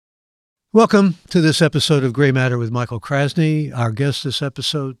Welcome to this episode of Gray Matter with Michael Krasny. Our guest this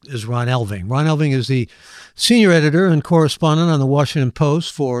episode is Ron Elving. Ron Elving is the senior editor and correspondent on the Washington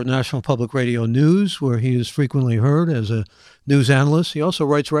Post for National Public Radio News, where he is frequently heard as a news analyst. He also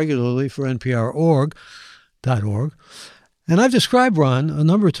writes regularly for NPR.org. And I've described Ron a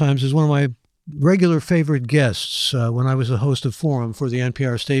number of times as one of my regular favorite guests when I was the host of Forum for the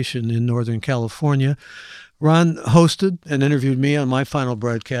NPR station in Northern California. Ron hosted and interviewed me on my final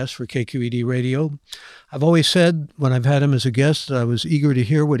broadcast for KQED Radio. I've always said when I've had him as a guest that I was eager to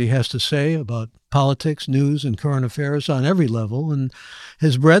hear what he has to say about politics, news, and current affairs on every level, and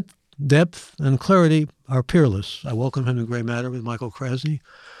his breadth, depth, and clarity are peerless. I welcome him to Gray Matter with Michael Krasny.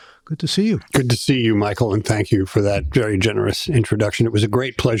 Good to see you. Good to see you, Michael, and thank you for that very generous introduction. It was a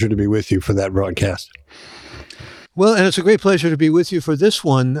great pleasure to be with you for that broadcast. Well, and it's a great pleasure to be with you for this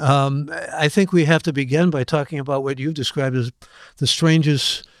one. I think we have to begin by talking about what you've described as the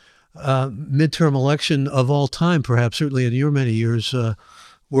strangest midterm election of all time, perhaps, certainly in your many years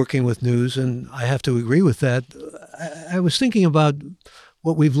working with news, and I have to agree with that. I was thinking about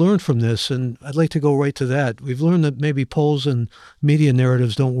what we've learned from this, and I'd like to go right to that. We've learned that maybe polls and media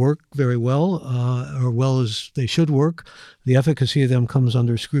narratives don't work very well, or well as they should work. The efficacy of them comes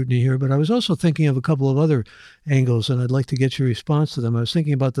under scrutiny here. But I was also thinking of a couple of other angles, and I'd like to get your response to them. I was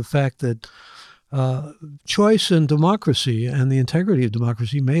thinking about the fact that choice and democracy and the integrity of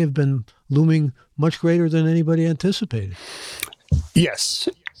democracy may have been looming much greater than anybody anticipated. Yes.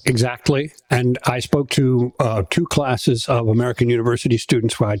 Exactly. And I spoke to two classes of American university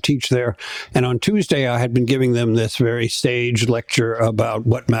students where I teach there. And on Tuesday, I had been giving them this very sage lecture about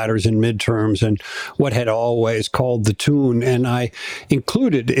what matters in midterms and what had always called the tune. And I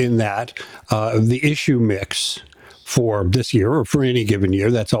included in that the issue mix for this year or for any given year.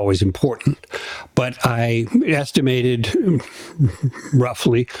 That's always important. But I estimated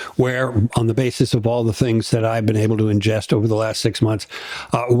roughly where, on the basis of all the things that I've been able to ingest over the last 6 months,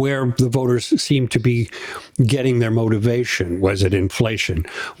 where the voters seem to be getting their motivation. Was it inflation?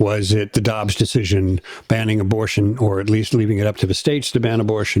 Was it the Dobbs decision banning abortion, or at least leaving it up to the states to ban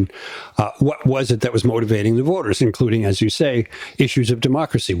abortion? What was it that was motivating the voters, including, as you say, issues of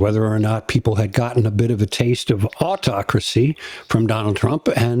democracy, whether or not people had gotten a bit of a taste of autocracy from Donald Trump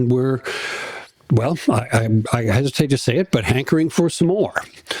and were, well, I hesitate to say it, but hankering for some more.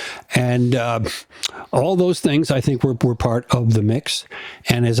 And all those things, I think, were part of the mix.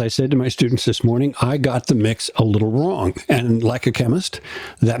 And as I said to my students this morning, I got the mix a little wrong. And like a chemist,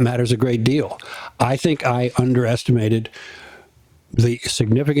 that matters a great deal. I think I underestimated the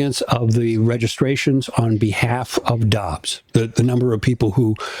significance of the registrations on behalf of Dobbs, the number of people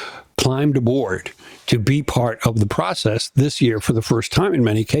who climbed aboard to be part of the process this year for the first time in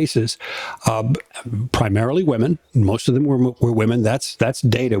many cases, primarily women. Most of them were women. That's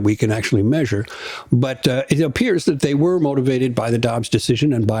data we can actually measure. But it appears that they were motivated by the Dobbs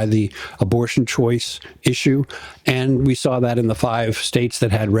decision and by the abortion choice issue. And we saw that in the 5 states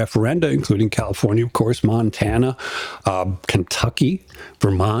that had referenda, including California, of course, Montana, Kentucky,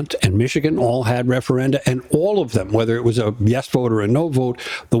 Vermont, and Michigan all had referenda. And all of them, whether it was a yes vote or a no vote,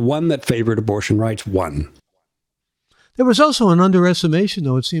 the one that favored abortion rights won. There was also an underestimation,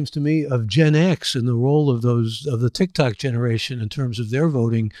 though, it seems to me, of Gen X and the role of the TikTok generation in terms of their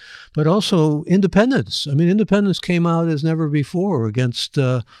voting, but also independents. I mean, independents came out as never before against,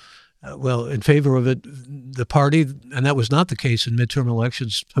 in favor of it, the party, and that was not the case in midterm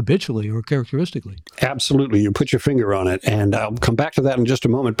elections habitually or characteristically. Absolutely. You put your finger on it, and I'll come back to that in just a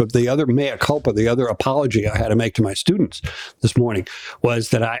moment. But the other mea culpa, the other apology I had to make to my students this morning was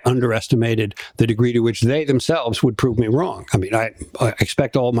that I underestimated the degree to which they themselves would prove me wrong. I mean, I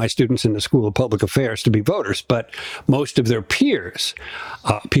expect all my students in the School of Public Affairs to be voters, but most of their peers,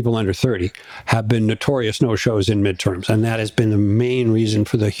 people under 30, have been notorious no-shows in midterms, and that has been the main reason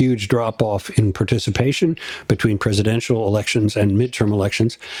for the huge drop-off in participation between presidential elections and midterm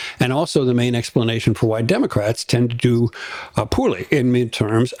elections, and also the main explanation for why Democrats tend to do poorly in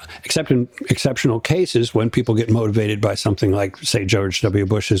midterms, except in exceptional cases when people get motivated by something like, say, George W.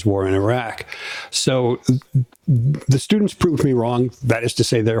 Bush's war in Iraq. So the students proved me wrong. That is to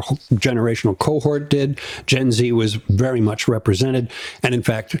say, their generational cohort did. Gen Z was very much represented, and in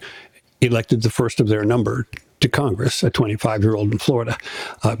fact, elected the first of their number to Congress. A 25-year-old in Florida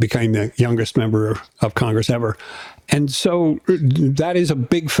became the youngest member of Congress ever. And so that is a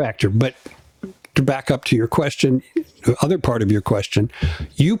big factor. But to back up to your question, the other part of your question,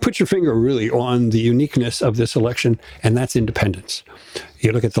 you put your finger really on the uniqueness of this election, and that's independence.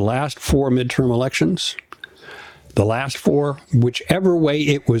 You look at the last 4 midterm elections, the last 4, whichever way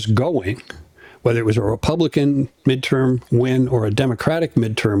it was going, whether it was a Republican midterm win or a Democratic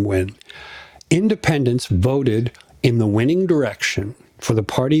midterm win, independents voted in the winning direction for the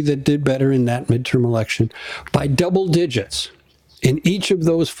party that did better in that midterm election by double digits in each of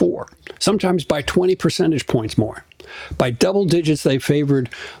those four, sometimes by 20 percentage points more. By double digits, they favored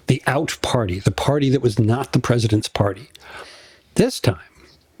the out party, the party that was not the president's party. This time,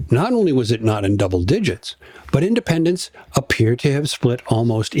 not only was it not in double digits, but independents appear to have split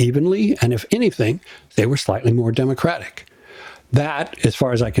almost evenly, and if anything, they were slightly more Democratic. That, as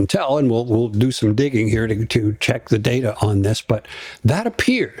far as I can tell, and we'll do some digging here to check the data on this, but that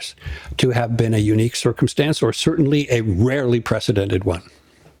appears to have been a unique circumstance, or certainly a rarely precedented one.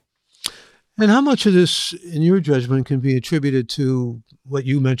 And how much of this, in your judgment, can be attributed to what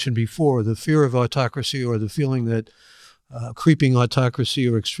you mentioned before, the fear of autocracy, or the feeling that creeping autocracy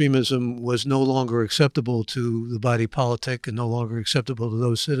or extremism was no longer acceptable to the body politic and no longer acceptable to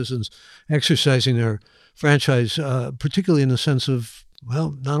those citizens exercising their franchise, particularly in the sense of,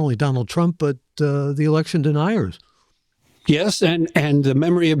 well, not only Donald Trump, but the election deniers? Yes, and the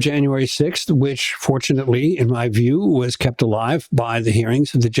memory of January 6th, which fortunately, in my view, was kept alive by the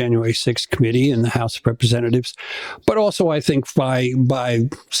hearings of the January 6th committee in the House of Representatives, but also I think by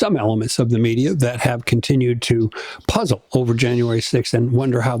some elements of the media that have continued to puzzle over January 6th and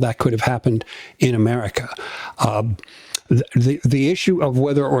wonder how that could have happened in America. The issue of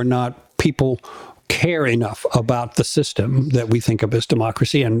whether or not people care enough about the system that we think of as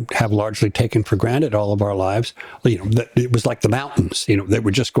democracy and have largely taken for granted all of our lives, that it was like the mountains, they were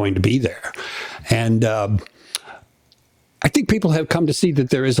just going to be there. And I think people have come to see that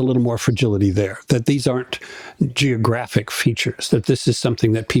there is a little more fragility there, that these aren't geographic features, that this is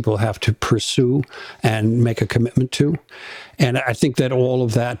something that people have to pursue and make a commitment to. And I think that all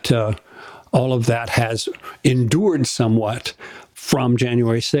of that has endured somewhat from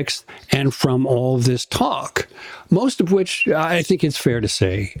January 6th and from all of this talk, most of which I think it's fair to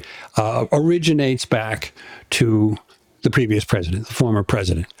say originates back to the previous president, the former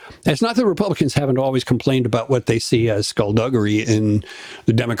president. And it's not that Republicans haven't always complained about what they see as skullduggery in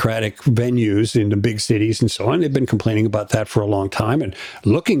the Democratic venues in the big cities and so on. They've been complaining about that for a long time and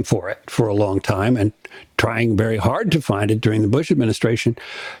looking for it for a long time and trying very hard to find it during the Bush administration,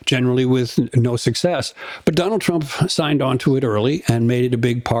 generally with no success. But Donald Trump signed on to it early and made it a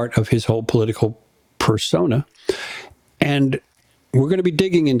big part of his whole political persona. And we're going to be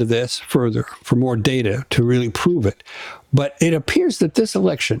digging into this further for more data to really prove it. But it appears that this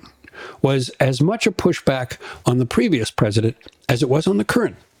election was as much a pushback on the previous president as it was on the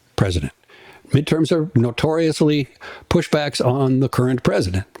current president. Midterms are notoriously pushbacks on the current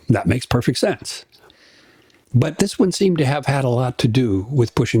president. That makes perfect sense. But this one seemed to have had a lot to do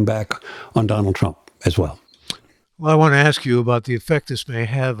with pushing back on Donald Trump as well. Well, I want to ask you about the effect this may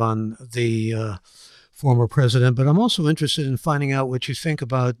have on the former president, but I'm also interested in finding out what you think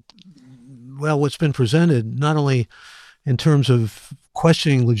about, well, what's been presented, not only in terms of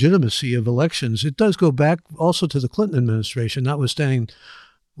questioning legitimacy of elections. It does go back also to the Clinton administration, notwithstanding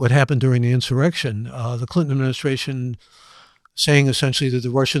what happened during the insurrection. The Clinton administration saying essentially that the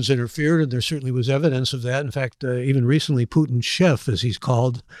Russians interfered, and there certainly was evidence of that. In fact, even recently, Putin's chef, as he's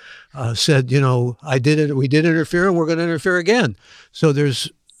called, said, I did it, we did interfere, and we're going to interfere again. So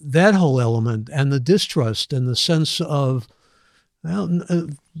there's that whole element, and the distrust and the sense of,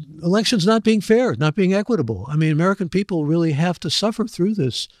 elections not being fair, not being equitable. I mean, American people really have to suffer through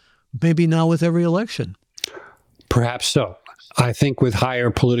this, maybe now with every election. Perhaps so. I think with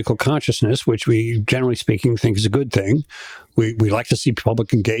higher political consciousness, which we generally speaking think is a good thing, we like to see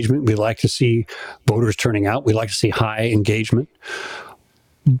public engagement. We like to see voters turning out. We like to see high engagement.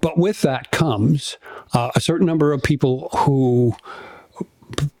 But with that comes a certain number of people who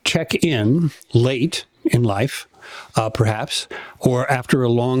check in late in life, perhaps, or after a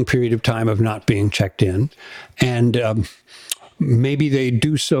long period of time of not being checked in. And maybe they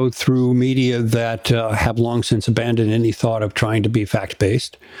do so through media that have long since abandoned any thought of trying to be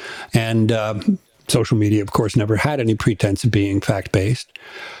fact-based. And social media, of course, never had any pretense of being fact-based.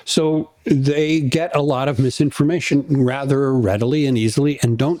 So they get a lot of misinformation rather readily and easily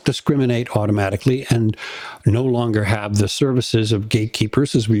and don't discriminate automatically and no longer have the services of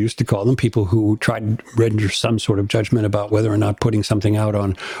gatekeepers, as we used to call them, people who try to render some sort of judgment about whether or not putting something out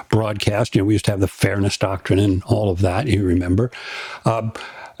on broadcast. We used to have the fairness doctrine and all of that, you remember.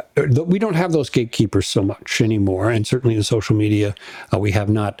 We don't have those gatekeepers so much anymore, and certainly in social media, we have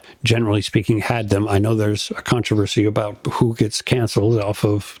not, generally speaking, had them. I know there's a controversy about who gets canceled off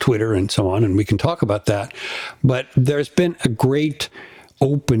of Twitter and so on, and we can talk about that. But there's been a great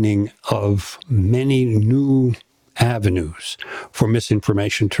opening of many new avenues for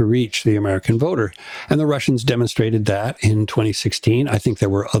misinformation to reach the American voter. And the Russians demonstrated that in 2016. I think there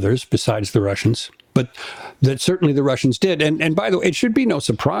were others besides the Russians, but that certainly the Russians did. And by the way, it should be no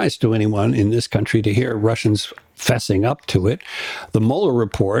surprise to anyone in this country to hear Russians fessing up to it. The Mueller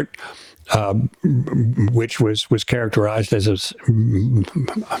report, which was characterized as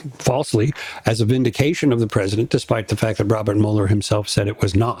falsely as a vindication of the president, despite the fact that Robert Mueller himself said it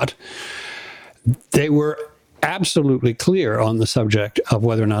was not. They were absolutely clear on the subject of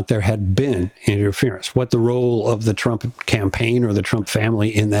whether or not there had been interference. What the role of the Trump campaign or the Trump family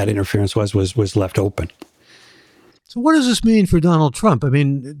in that interference was left open. So what does this mean for Donald Trump? I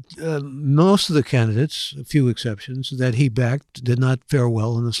mean, most of the candidates, a few exceptions, that he backed did not fare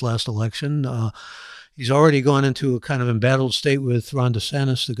well in this last election. He's already gone into a kind of embattled state with Ron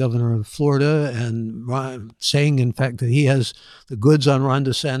DeSantis, the governor of Florida, and saying, in fact, that he has the goods on Ron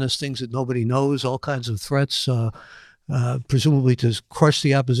DeSantis, things that nobody knows, all kinds of threats, presumably to crush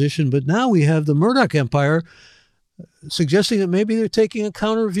the opposition. But now we have the Murdoch empire suggesting that maybe they're taking a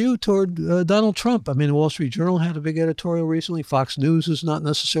counter view toward Donald Trump. I mean, the Wall Street Journal had a big editorial recently. Fox News has not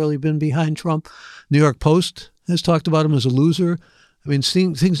necessarily been behind Trump. New York Post has talked about him as a loser. I mean,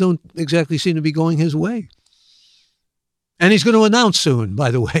 things don't exactly seem to be going his way. And he's going to announce soon, by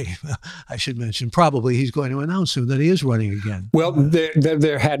the way, I should mention, probably he's going to announce soon that he is running again. Well,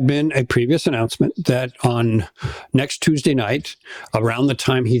 there had been a previous announcement that on next Tuesday night, around the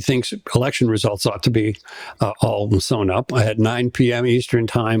time he thinks election results ought to be all sewn up, at 9 p.m. Eastern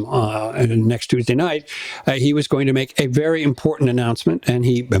time next Tuesday night, he was going to make a very important announcement, and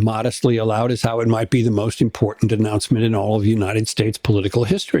he modestly allowed as how it might be the most important announcement in all of United States political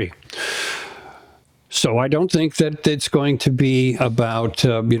history. So I don't think that it's going to be about,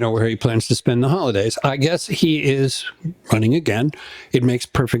 where he plans to spend the holidays. I guess he is running again. It makes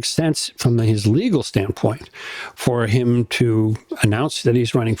perfect sense from his legal standpoint for him to announce that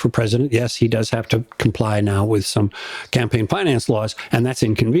he's running for president. Yes, he does have to comply now with some campaign finance laws, and that's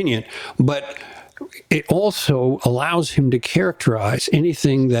inconvenient. But it also allows him to characterize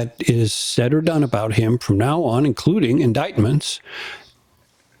anything that is said or done about him from now on, including indictments,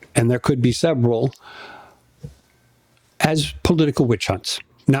 and there could be several, as political witch hunts.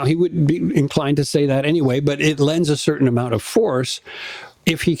 Now, he would be inclined to say that anyway, but it lends a certain amount of force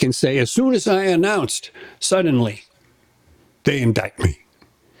if he can say, as soon as I announced, suddenly they indict me.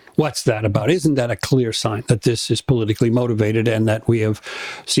 What's that about? Isn't that a clear sign that this is politically motivated and that we have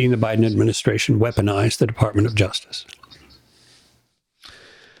seen the Biden administration weaponize the Department of Justice?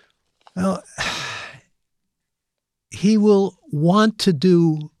 Well, he will want to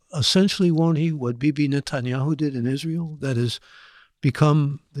do, essentially, won't he, what Bibi Netanyahu did in Israel? That is,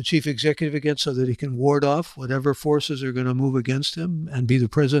 become the chief executive again so that he can ward off whatever forces are going to move against him and be the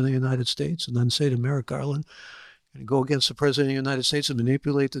president of the United States, and then say to Merrick Garland, and go against the president of the United States and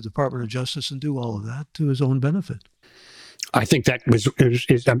manipulate the Department of Justice and do all of that to his own benefit. I think that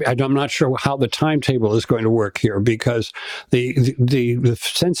I'm not sure how the timetable is going to work here, because the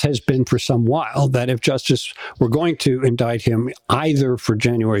sense has been for some while that if Justice were going to indict him either for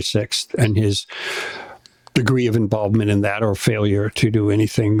January 6th and his degree of involvement in that, or failure to do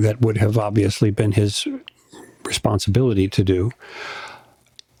anything that would have obviously been his responsibility to do,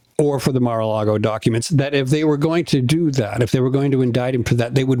 or for the Mar-a-Lago documents, that if they were going to do that, if they were going to indict him for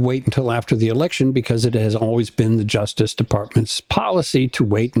that, they would wait until after the election, because it has always been the Justice Department's policy to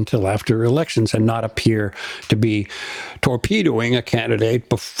wait until after elections and not appear to be torpedoing a candidate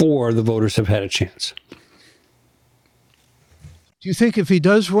before the voters have had a chance. Do you think if he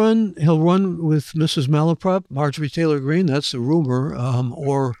does run, he'll run with Mrs. Malaprop, Marjorie Taylor Greene? That's the rumor.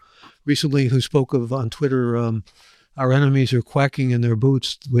 Or recently, who spoke of on Twitter, our enemies are quacking in their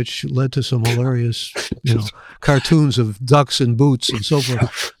boots, which led to some hilarious, cartoons of ducks in boots and so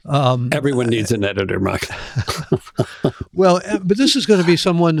forth. Everyone needs an editor, Mike. Well, but this is going to be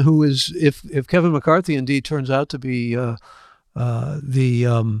someone who is, if Kevin McCarthy indeed turns out to be the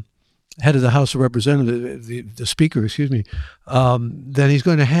head of the House of Representatives, the Speaker, then he's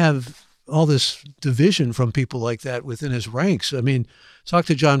going to have all this division from people like that within his ranks. I mean, talk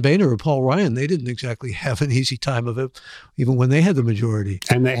to John Boehner or Paul Ryan. They didn't exactly have an easy time of it, even when they had the majority.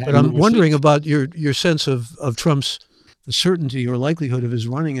 But I'm wondering about your sense of Trump's certainty or likelihood of his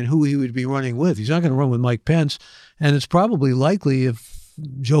running and who he would be running with. He's not going to run with Mike Pence. And it's probably likely if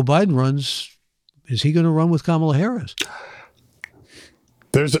Joe Biden runs, is he going to run with Kamala Harris?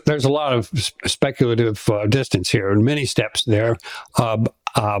 There's a lot of speculative distance here and many steps there.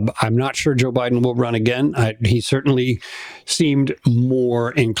 I'm not sure Joe Biden will run again. He certainly seemed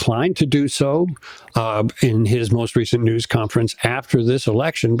more inclined to do so in his most recent news conference after this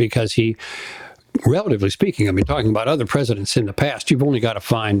election, because he relatively speaking, I mean, talking about other presidents in the past, you've only got to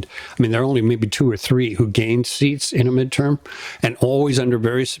find, I mean, there are only maybe 2 or 3 who gained seats in a midterm, and always under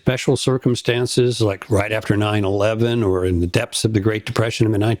very special circumstances, like right after 9/11 or in the depths of the Great Depression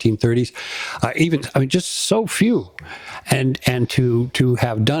in the 1930s. I mean, just so few. And to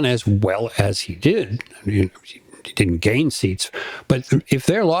have done as well as he did, he didn't gain seats, but if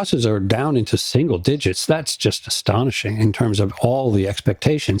their losses are down into single digits, that's just astonishing in terms of all the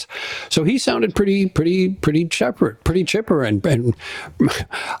expectations. So he sounded pretty chipper, and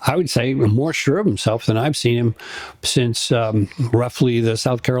I would say more sure of himself than I've seen him since roughly the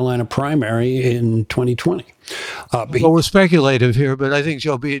South Carolina primary in 2020. Well, we're speculative here, but I think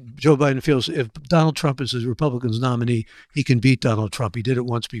Joe Biden feels if Donald Trump is his Republicans nominee, he can beat Donald Trump. He did it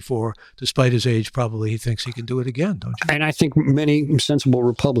once before. Despite his age, probably he thinks he can do it again, don't you? And I think many sensible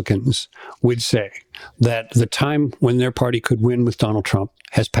Republicans would say that the time when their party could win with Donald Trump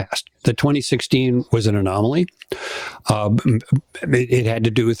has passed. The 2016 was an anomaly. It had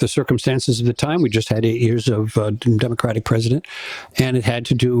to do with the circumstances of the time. We just had 8 years of Democratic president, and it had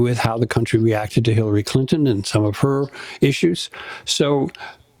to do with how the country reacted to Hillary Clinton and some of her issues. So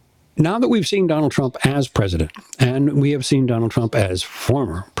now that we've seen Donald Trump as president, and we have seen Donald Trump as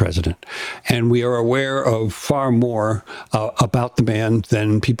former president, and we are aware of far more about the man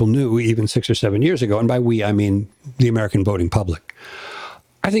than people knew even 6 or 7 years ago, and by we, I mean the American voting public,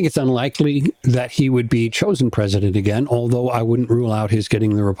 I think it's unlikely that he would be chosen president again, although I wouldn't rule out his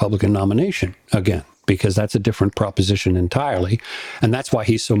getting the Republican nomination again, because that's a different proposition entirely. And that's why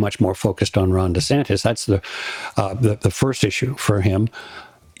he's so much more focused on Ron DeSantis. That's the first issue for him.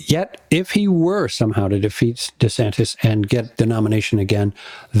 Yet, if he were somehow to defeat DeSantis and get the nomination again,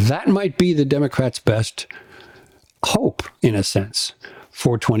 that might be the Democrats' best hope, in a sense,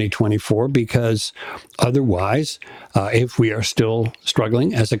 for 2024, because otherwise, if we are still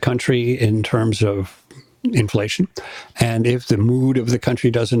struggling as a country in terms of inflation, and if the mood of the country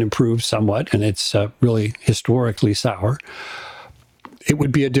doesn't improve somewhat, and it's really historically sour, it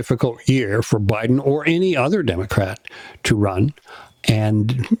would be a difficult year for Biden or any other Democrat to run.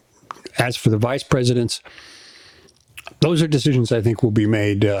 And as for the vice presidents, those are decisions I think will be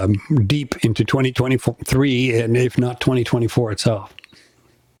made deep into 2023, and if not 2024 itself.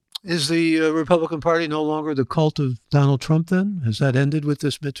 Is the Republican Party no longer the cult of Donald Trump then? Has that ended with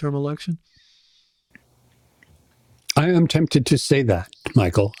this midterm election? I am tempted to say that,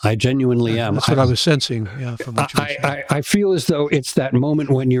 Michael. I genuinely am. That's what I was sensing, yeah, from what you were saying. I feel as though it's that moment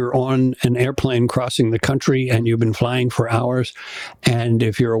when you're on an airplane crossing the country and you've been flying for hours, and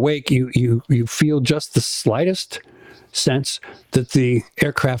if you're awake, you feel just the slightest sense that the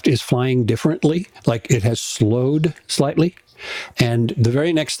aircraft is flying differently, like it has slowed slightly. And the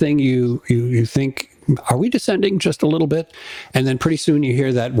very next thing you think, are we descending just a little bit? And then pretty soon you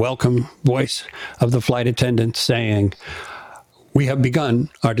hear that welcome voice of the flight attendant saying, we have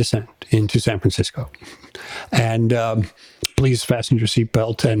begun our descent into San Francisco. And please fasten your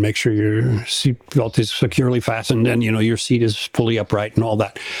seatbelt and make sure your seatbelt is securely fastened and, your seat is fully upright and all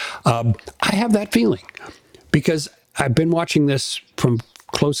that. I have that feeling because I've been watching this from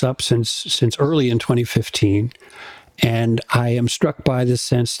close up since early in 2015. And I am struck by this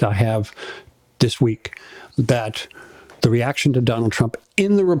sense I have this week that the reaction to Donald Trump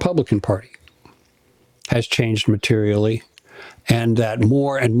in the Republican Party has changed materially, and that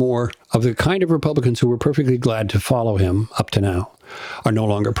more and more of the kind of Republicans who were perfectly glad to follow him up to now are no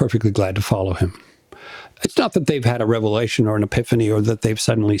longer perfectly glad to follow him. It's not that they've had a revelation or an epiphany or that they've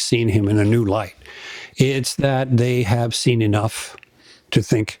suddenly seen him in a new light. It's that they have seen enough to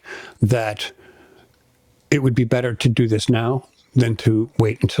think that it would be better to do this now than to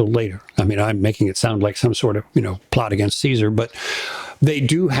wait until later. I mean, I'm making it sound like some sort of, plot against Caesar, but they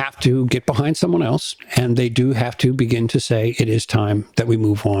do have to get behind someone else, and they do have to begin to say it is time that we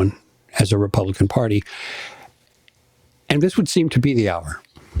move on as a Republican Party. And this would seem to be the hour.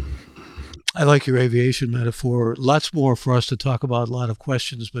 I like your aviation metaphor. Lots more for us to talk about, a lot of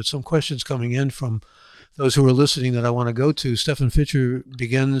questions, but some questions coming in from those who are listening that I want to go to. Stefan Fischer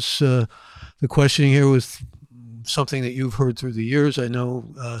begins the questioning here with something that you've heard through the years. I know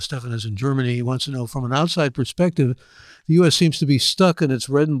Stefan is in Germany. He wants to know, from an outside perspective, the U.S. seems to be stuck in its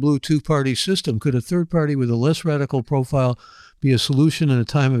red and blue two-party system. Could a third party with a less radical profile be a solution in a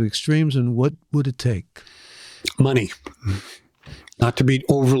time of extremes, and what would it take? Money. Not to be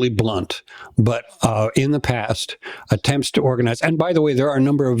overly blunt, but in the past, attempts to organize, and by the way, there are a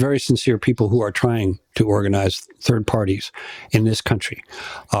number of very sincere people who are trying to organize third parties in this country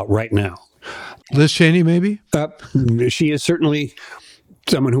right now. Liz Cheney, maybe? She is certainly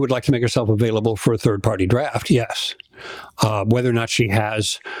someone who would like to make herself available for a third party draft, yes. Whether or not she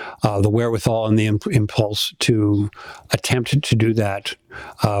has the wherewithal and the impulse to attempt to do that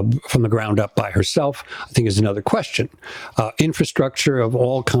from the ground up by herself, I think is another question. Infrastructure of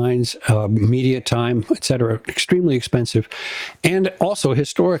all kinds, media time, et cetera, extremely expensive. And also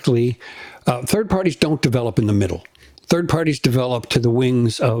historically, third parties don't develop in the middle. Third parties develop to the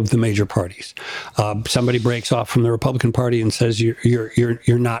wings of the major parties. Somebody breaks off from the Republican Party and says,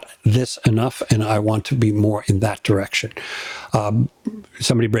 "You're not this enough, and I want to be more in that direction."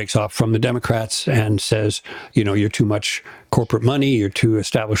 Somebody breaks off from the Democrats and says, "You're too much corporate money, you're too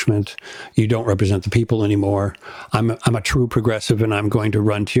establishment, you don't represent the people anymore. I'm a true progressive, and I'm going to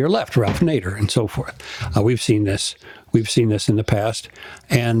run to your left, Ralph Nader," and so forth. We've seen this. We've seen this in the past.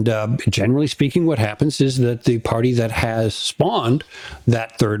 And generally speaking, what happens is that the party that has spawned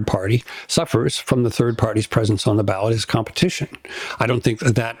that third party suffers from the third party's presence on the ballot as competition. I don't think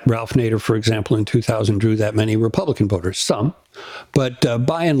that Ralph Nader, for example, in 2000 drew that many Republican voters. Some. But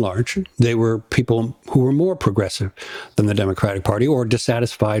by and large, they were people who were more progressive than the Democratic Party or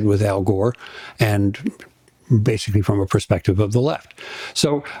dissatisfied with Al Gore and basically from a perspective of the left.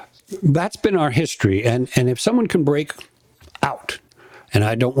 So that's been our history. And if someone can break out, and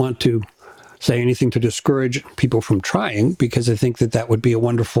I don't want to say anything to discourage people from trying, because I think that would be a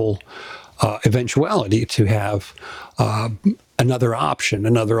wonderful eventuality to have another option,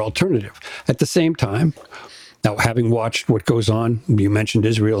 another alternative. At the same time, now, having watched what goes on, you mentioned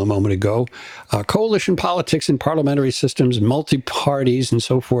Israel a moment ago, coalition politics and parliamentary systems, multi-parties and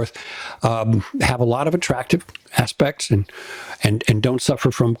so forth have a lot of attractive aspects and don't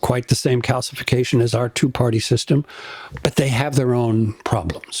suffer from quite the same calcification as our two-party system, but they have their own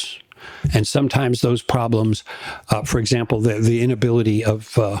problems. And sometimes those problems, for example, the inability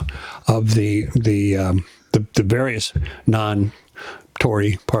of the various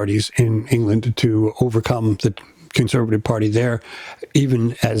Tory parties in England to overcome the Conservative Party there,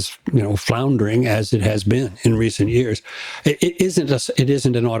 even as floundering as it has been in recent years. It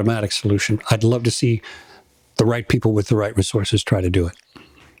isn't an automatic solution. I'd love to see the right people with the right resources try to do it.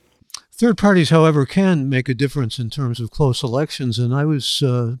 Third parties, however, can make a difference in terms of close elections. And I was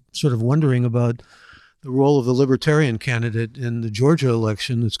sort of wondering about the role of the Libertarian candidate in the Georgia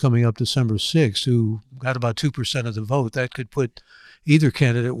election that's coming up December 6th, who got about 2% of the vote. That could put either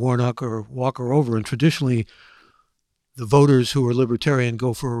candidate, Warnock or Walker, over. And traditionally, the voters who are Libertarian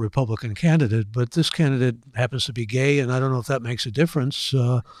go for a Republican candidate. But this candidate happens to be gay, and I don't know if that makes a difference.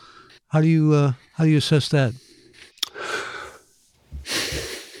 How do you assess that?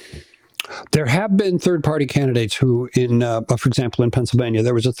 There have been third-party candidates who, for example, in Pennsylvania,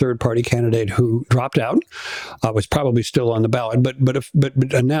 there was a third-party candidate who dropped out, was probably still on the ballot,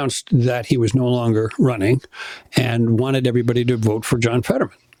 but announced that he was no longer running and wanted everybody to vote for John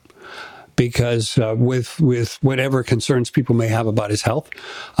Fetterman. Because with whatever concerns people may have about his health,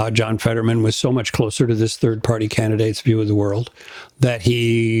 John Fetterman was so much closer to this third-party candidate's view of the world that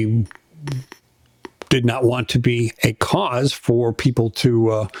he did not want to be a cause for people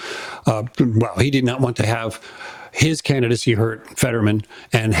to, he did not want to have his candidacy hurt Fetterman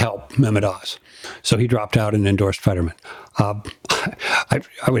and help Mehmet Oz. So he dropped out and endorsed Fetterman. I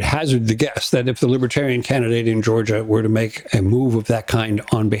would hazard the guess that if the Libertarian candidate in Georgia were to make a move of that kind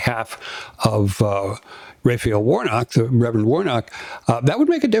on behalf of Raphael Warnock, the Reverend Warnock, that would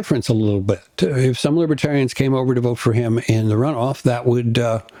make a difference a little bit. If some Libertarians came over to vote for him in the runoff, that would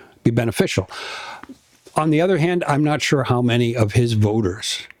be beneficial. On the other hand, I'm not sure how many of his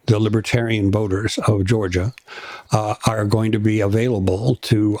voters, the Libertarian voters of Georgia, are going to be available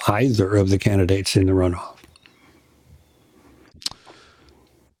to either of the candidates in the runoff.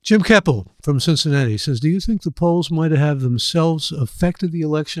 Jim Keppel from Cincinnati says, do you think the polls might have themselves affected the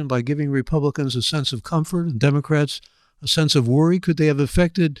election by giving Republicans a sense of comfort and Democrats a sense of worry? Could they have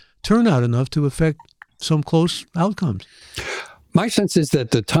affected turnout enough to affect some close outcomes? My sense is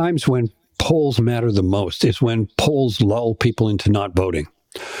that the times when polls matter the most is when polls lull people into not voting.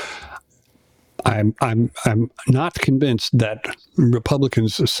 I'm not convinced that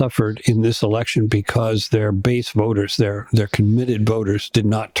Republicans suffered in this election because their base voters, their committed voters, did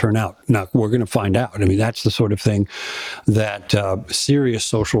not turn out. Now, we're going to find out. I mean, that's the sort of thing that serious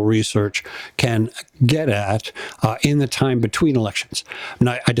social research can get at in the time between elections. And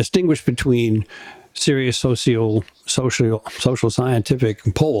I distinguish between serious social scientific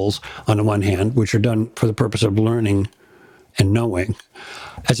polls on the one hand, which are done for the purpose of learning and knowing,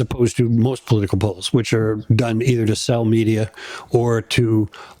 as opposed to most political polls, which are done either to sell media or to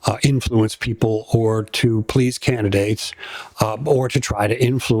influence people or to please candidates or to try to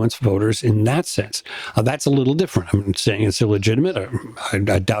influence voters in that sense. That's a little different. I'm saying it's illegitimate. I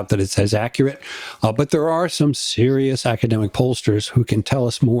doubt that it's as accurate. But there are some serious academic pollsters who can tell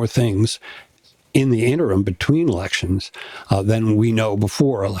us more things in the interim between elections than we know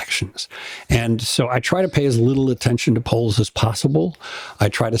before elections. And so I try to pay as little attention to polls as possible. I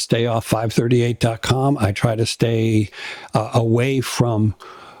try to stay off 538.com. I try to stay away from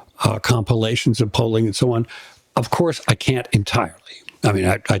compilations of polling and so on. Of course, I can't entirely. I mean,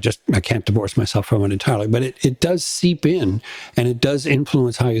 I can't divorce myself from it entirely, but it does seep in, and it does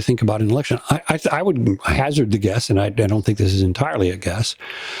influence how you think about an election. I would hazard the guess, and I don't think this is entirely a guess,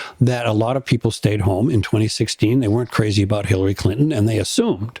 that a lot of people stayed home in 2016. They weren't crazy about Hillary Clinton, and they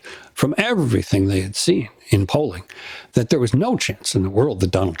assumed from everything they had seen in polling that there was no chance in the world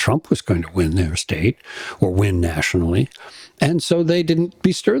that Donald Trump was going to win their state or win nationally, and so they didn't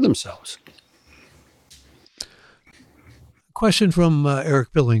bestir themselves. Question from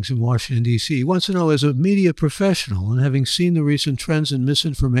Eric Billings in Washington, D.C. He wants to know, as a media professional and having seen the recent trends in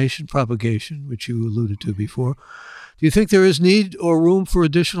misinformation propagation, which you alluded to before, do you think there is need or room for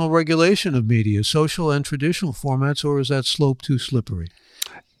additional regulation of media, social and traditional formats, or is that slope too slippery?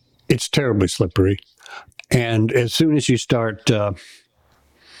 It's terribly slippery. And as soon as you start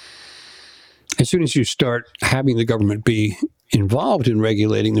having the government be involved in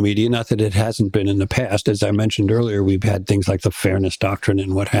regulating the media, not that it hasn't been in the past. As I mentioned earlier, we've had things like the fairness doctrine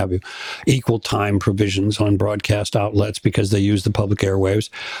and what have you, equal time provisions on broadcast outlets because they use the public airwaves.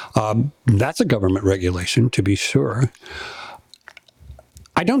 That's a government regulation, to be sure.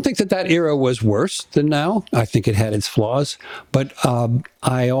 I don't think that era was worse than now. I think it had its flaws, but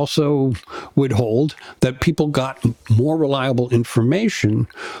I also would hold that people got more reliable information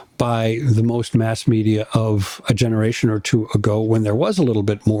by the most mass media of a generation or two ago when there was a little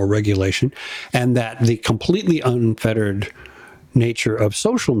bit more regulation, and that the completely unfettered nature of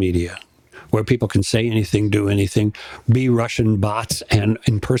social media, where people can say anything, do anything, be Russian bots and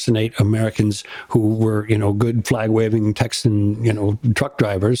impersonate Americans who were, good flag-waving Texan, truck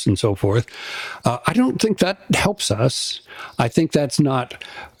drivers and so forth. I don't think that helps us. I think that's not,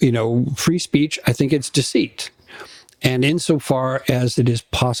 free speech. I think it's deceit. And insofar as it is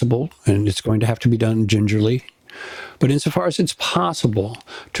possible, and it's going to have to be done gingerly, but insofar as it's possible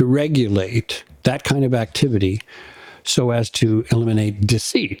to regulate that kind of activity so as to eliminate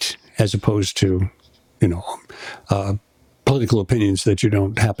deceit, as opposed to, political opinions that you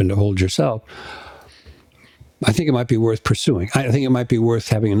don't happen to hold yourself, I think it might be worth pursuing. I think it might be worth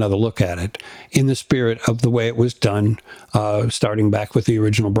having another look at it in the spirit of the way it was done, starting back with the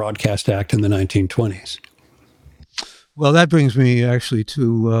original Broadcast Act in the 1920s. Well, that brings me actually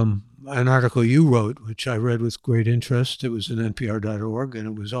to an article you wrote, which I read with great interest. It was in npr.org, and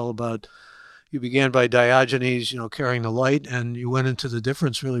it was all about, you began by Diogenes, carrying the light, and you went into the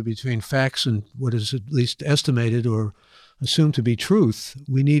difference really between facts and what is at least estimated or assumed to be truth.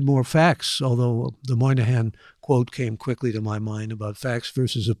 We need more facts, although the Moynihan quote came quickly to my mind about facts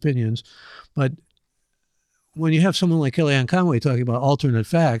versus opinions. But when you have someone like Kellyanne Conway talking about alternate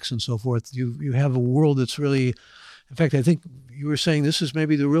facts and so forth, you have a world that's really, in fact, I think you were saying this is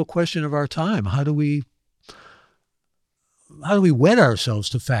maybe the real question of our time. How do we wed ourselves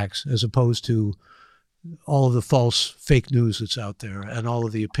to facts as opposed to all of the false fake news that's out there and all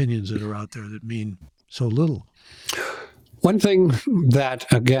of the opinions that are out there that mean so little? One thing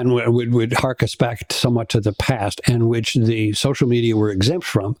that, again, would hark us back somewhat to the past, and which the social media were exempt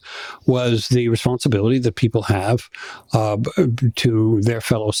from, was the responsibility that people have to their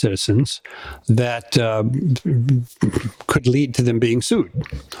fellow citizens that could lead to them being sued.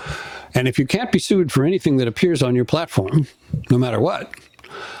 And if you can't be sued for anything that appears on your platform, no matter what,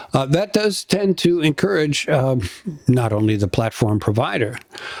 that does tend to encourage not only the platform provider,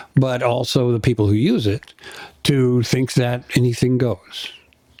 but also the people who use it to think that anything goes,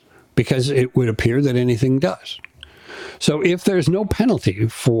 because it would appear that anything does. So if there's no penalty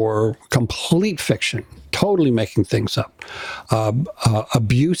for complete fiction, totally making things up,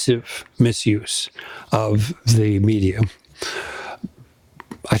 abusive misuse of the media,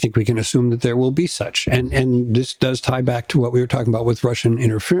 I think we can assume that there will be such. And this does tie back to what we were talking about with Russian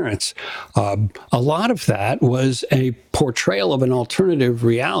interference. A lot of that was a portrayal of an alternative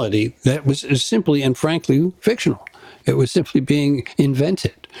reality that was simply and frankly fictional. It was simply being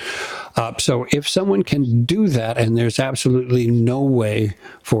invented. So if someone can do that, and there's absolutely no way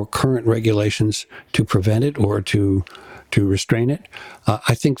for current regulations to prevent it or to to restrain it.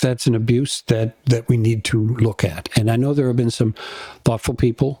 I think that's an abuse that we need to look at. And I know there have been some thoughtful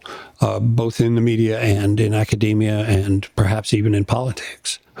people, both in the media and in academia and perhaps even in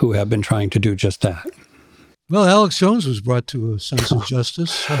politics, who have been trying to do just that. Well, Alex Jones was brought to a sense of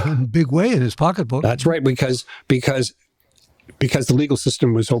justice in a big way in his pocketbook. That's right, because the legal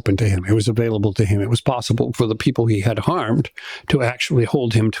system was open to him. It was available to him. It was possible for the people he had harmed to actually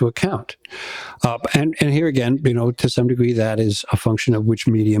hold him to account. And here again, to some degree, that is a function of which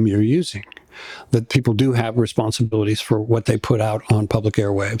medium you're using. That people do have responsibilities for what they put out on public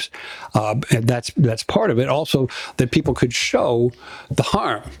airwaves. And that's part of it. Also, that people could show the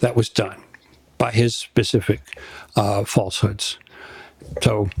harm that was done by his specific falsehoods.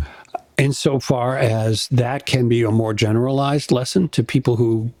 So, insofar as that can be a more generalized lesson to people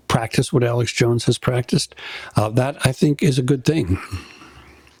who practice what Alex Jones has practiced, that I think is a good thing.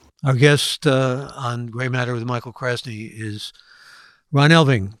 Our guest on Gray Matter with Michael Krasny is Ron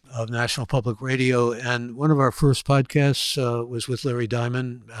Elving of National Public Radio. And one of our first podcasts was with Larry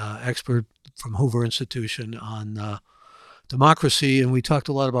Diamond, expert from Hoover Institution on democracy, and we talked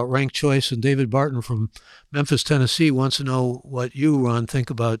a lot about ranked choice. And David Barton from Memphis, Tennessee wants to know what you, Ron, think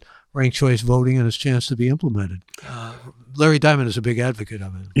about ranked choice voting and its chance to be implemented. Larry Diamond is a big advocate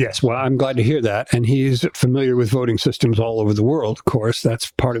of it. Yes, well, I'm glad to hear that. And he's familiar with voting systems all over the world, of course. That's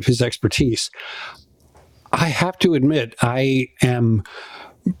part of his expertise. I have to admit, I am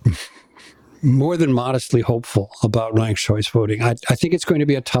more than modestly hopeful about ranked choice voting. I think it's going to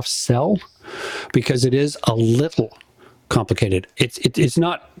be a tough sell because it is a little complicated. It's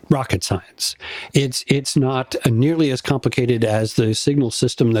not rocket science. It's not nearly as complicated as the signal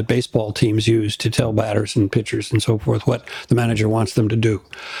system that baseball teams use to tell batters and pitchers and so forth what the manager wants them to do.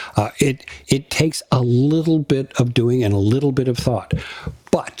 It takes a little bit of doing and a little bit of thought.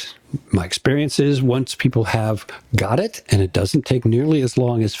 But my experience is once people have got it, and it doesn't take nearly as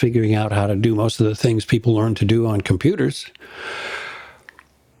long as figuring out how to do most of the things people learn to do on computers,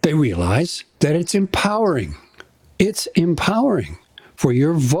 they realize that it's empowering. It's empowering for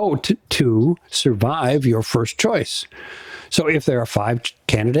your vote to survive your first choice. So if there are 5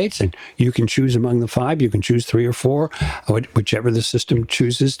 candidates and you can choose among the 5, you can choose 3 or 4, whichever the system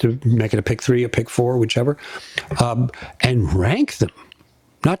chooses to make it a pick 3, a pick 4, whichever, and rank them.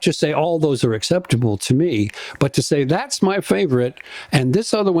 Not just say all those are acceptable to me, but to say that's my favorite, and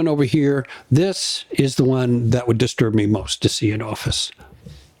this other one over here, this is the one that would disturb me most to see in office.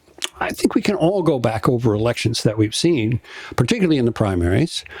 I think we can all go back over elections that we've seen, particularly in the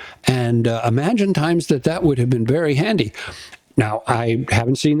primaries, and imagine times that would have been very handy. Now, I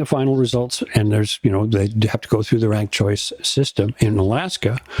haven't seen the final results, and they have to go through the ranked choice system in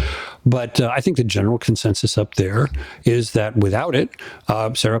Alaska. But I think the general consensus up there is that without it,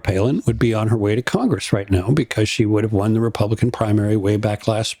 Sarah Palin would be on her way to Congress right now because she would have won the Republican primary way back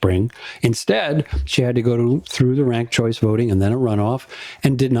last spring. Instead, she had to go through the ranked choice voting and then a runoff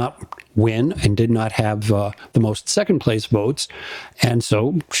and did not win and did not have the most second place votes. And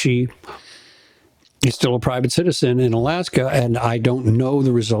so she is still a private citizen in Alaska, and I don't know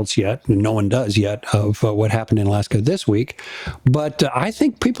the results yet. No one does yet of what happened in Alaska this week. But I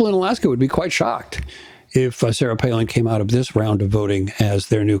think people in Alaska would be quite shocked if Sarah Palin came out of this round of voting as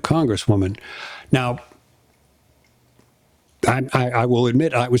their new congresswoman. Now, I will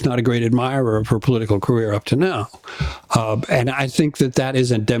admit I was not a great admirer of her political career up to now. And I think that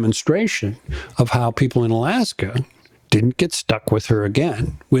is a demonstration of how people in Alaska didn't get stuck with her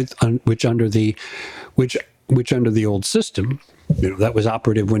again, which under the old system, that was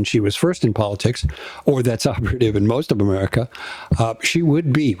operative when she was first in politics, or that's operative in most of America, she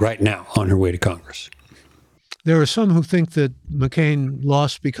would be right now on her way to Congress. There are some who think that McCain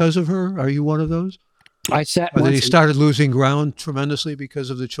lost because of her. Are you one of those? I sat. Or that he started losing ground tremendously because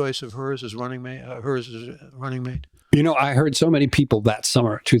of the choice of hers as running mate. I heard so many people that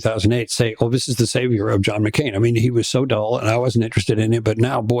summer, 2008, say, oh, this is the savior of John McCain. I mean, he was so dull and I wasn't interested in it. But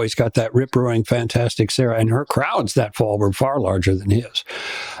now, boy, he's got that rip-roaring, fantastic Sarah. And her crowds that fall were far larger than his.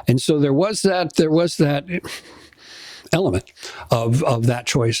 And so there was that element of that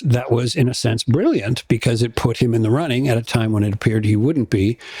choice that was, in a sense, brilliant because it put him in the running at a time when it appeared he wouldn't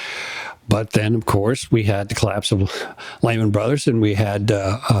be. But then, of course, we had the collapse of Lehman Brothers and we had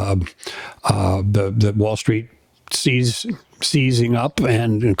the Wall Street seizing up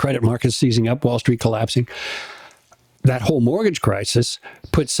and credit markets seizing up, Wall Street collapsing. That whole mortgage crisis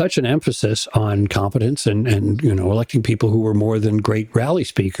put such an emphasis on competence and electing people who were more than great rally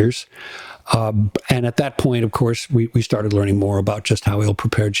speakers. And at that point, of course, we started learning more about just how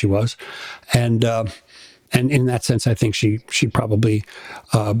ill-prepared she was. And And in that sense, I think she probably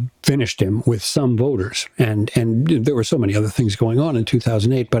finished him with some voters. And there were so many other things going on in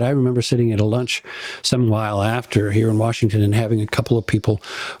 2008. But I remember sitting at a lunch some while after here in Washington and having a couple of people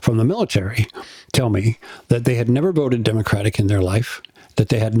from the military tell me that they had never voted Democratic in their life, that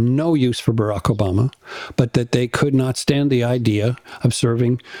they had no use for Barack Obama, but that they could not stand the idea of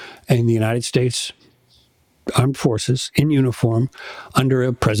serving in the United States Armed Forces in uniform under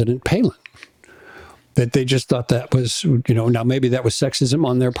a President Palin. That they just thought that was, now maybe that was sexism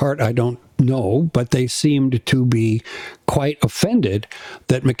on their part, I don't know, but they seemed to be quite offended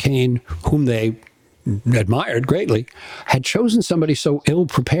that McCain, whom they admired greatly, had chosen somebody so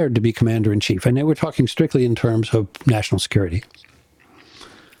ill-prepared to be commander-in-chief. And they were talking strictly in terms of national security.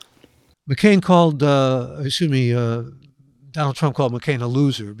 McCain called, Donald Trump called McCain a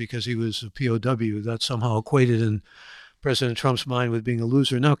loser because he was a POW. That somehow equated in President Trump's mind with being a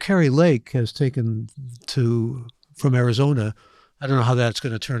loser. Now, Kari Lake has taken from Arizona. I don't know how that's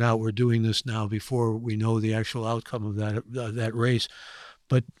going to turn out. We're doing this now before we know the actual outcome of that race.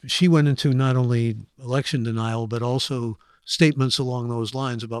 But she went into not only election denial, but also statements along those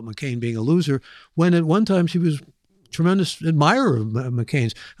lines about McCain being a loser, when at one time she was a tremendous admirer of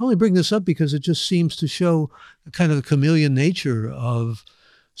McCain's. I only bring this up because it just seems to show kind of the chameleon nature of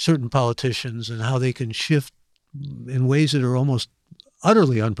certain politicians and how they can shift in ways that are almost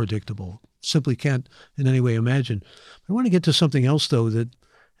utterly unpredictable. Simply can't in any way imagine. I want to get to something else, though, that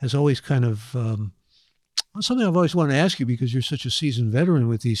has always kind of something I've always wanted to ask you because you're such a seasoned veteran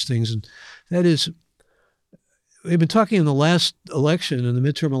with these things, and that is, we've been talking in the last election, in the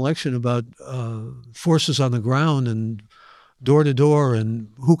midterm election, about forces on the ground and door to door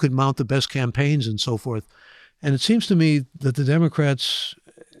and who could mount the best campaigns and so forth. And it seems to me that the Democrats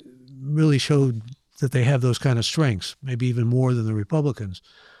really showed that they have those kind of strengths, maybe even more than the Republicans.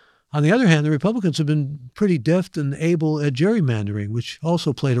 On the other hand, the Republicans have been pretty deft and able at gerrymandering, which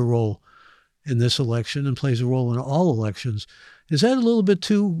also played a role in this election and plays a role in all elections. Is that a little bit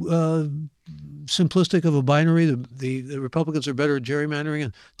too simplistic of a binary? The Republicans are better at gerrymandering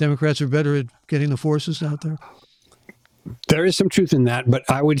and Democrats are better at getting the forces out there? There is some truth in that, but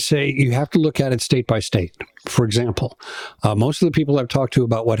I would say you have to look at it state by state. For example, most of the people I've talked to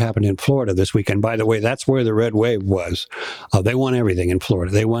about what happened in Florida this weekend, by the way, that's where the red wave was. They won everything in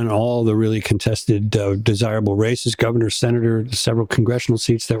Florida. They won all the really contested, desirable races, governor, senator, several congressional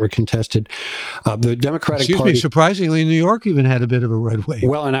seats that were contested. The Democratic Party... surprisingly, New York even had a bit of a red wave.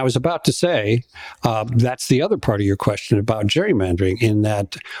 Well, and I was about to say, that's the other part of your question about gerrymandering, in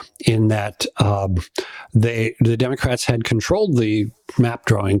that the Democrats had controlled the map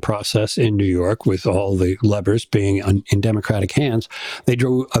drawing process in New York with all the levers being in Democratic hands. They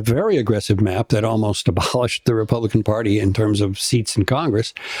drew a very aggressive map that almost abolished the Republican Party in terms of seats in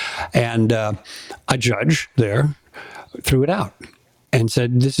Congress. And a judge there threw it out and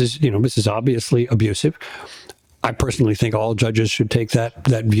said, this is obviously abusive. I personally think all judges should take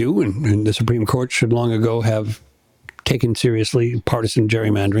that view, and the Supreme Court should long ago have taken seriously partisan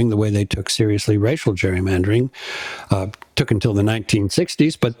gerrymandering the way they took seriously racial gerrymandering. Took until the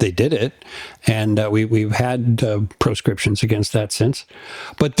 1960s, but they did it, and we've had proscriptions against that since.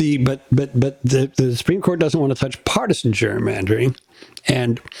 But the Supreme Court doesn't want to touch partisan gerrymandering,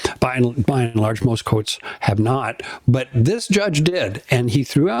 and by and large, most courts have not. But this judge did, and he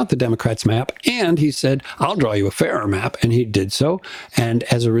threw out the Democrats' map, and he said, "I'll draw you a fairer map," and he did so. And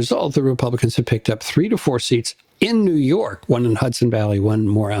as a result, the Republicans have picked up 3 to 4 seats in New York, one in Hudson Valley, one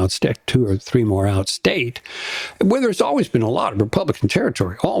more outstate, 2 or 3 more outstate, where there's always been a lot of Republican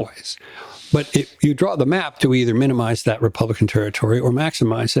territory, always. But you draw the map to either minimize that Republican territory or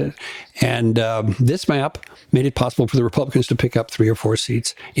maximize it. And this map made it possible for the Republicans to pick up 3 or 4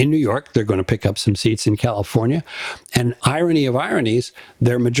 seats in New York. They're going to pick up some seats in California. And irony of ironies,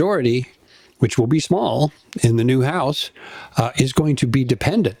 their majority, which will be small in the new House, is going to be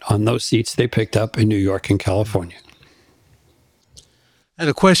dependent on those seats they picked up in New York and California. And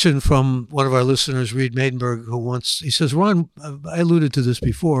a question from one of our listeners, Reed Maidenberg, he says, Ron, I alluded to this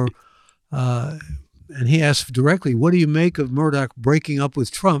before, and he asked directly, what do you make of Murdoch breaking up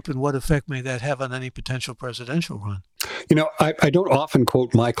with Trump, and what effect may that have on any potential presidential run? I don't often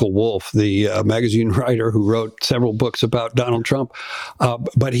quote Michael Wolff, the magazine writer who wrote several books about Donald Trump,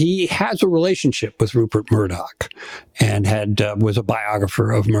 but he has a relationship with Rupert Murdoch and was a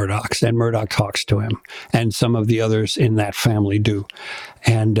biographer of Murdoch's, and Murdoch talks to him, and some of the others in that family do.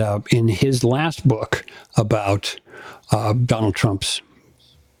 And in his last book about Donald Trump's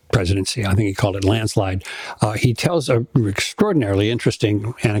presidency, I think he called it landslide, he tells an extraordinarily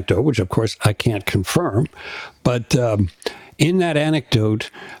interesting anecdote, which of course I can't confirm, but In that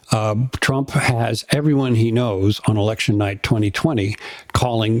anecdote, Trump has everyone he knows on election night 2020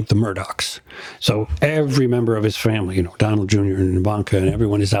 calling the Murdochs. So every member of his family, Donald Jr. and Ivanka and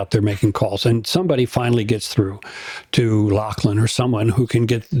everyone is out there making calls. And somebody finally gets through to Lachlan or someone who can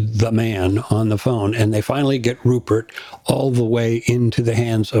get the man on the phone. And they finally get Rupert all the way into the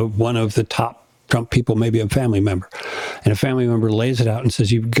hands of one of the top Trump people, maybe a family member. And a family member lays it out and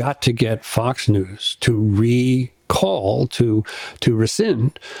says, you've got to get Fox News to recall, to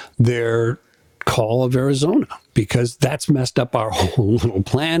rescind their call of Arizona, because that's messed up our whole little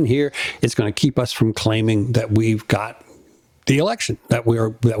plan here. It's going to keep us from claiming that we've got the election, that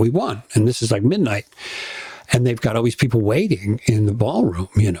we won. And this is like midnight. And they've got all these people waiting in the ballroom,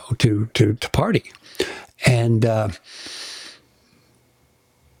 to party. And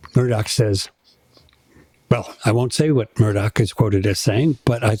Murdoch says, well, I won't say what Murdoch is quoted as saying,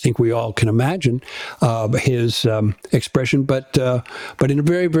 but I think we all can imagine his expression. But in a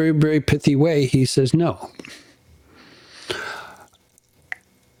very, very, very pithy way, he says no.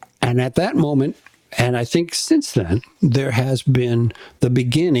 And at that moment, and I think since then, there has been the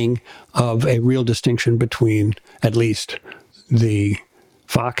beginning of a real distinction between at least the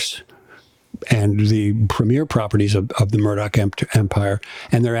Fox and the premier properties of the Murdoch empire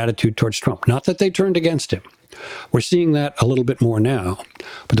and their attitude towards Trump. Not that they turned against him. We're seeing that a little bit more now.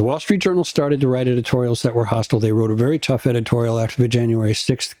 But the Wall Street Journal started to write editorials that were hostile. They wrote a very tough editorial after the January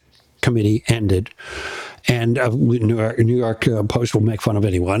 6th committee ended. And New York Post will make fun of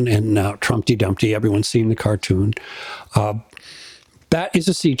anyone. And now Trumpty Dumpty, everyone's seen the cartoon. That is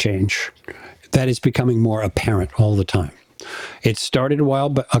a sea change that is becoming more apparent all the time. It started a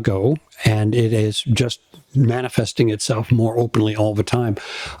while ago, and it is just manifesting itself more openly all the time.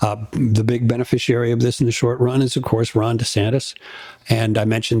 The big beneficiary of this in the short run is, of course, Ron DeSantis. And I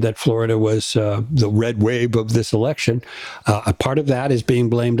mentioned that Florida was the red wave of this election. A part of that is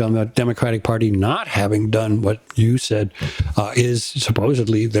being blamed on the Democratic Party not having done what you said is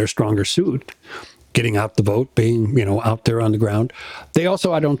supposedly their stronger suit. Getting out the vote, being, out there on the ground. They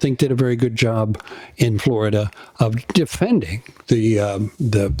also, I don't think, did a very good job in Florida of defending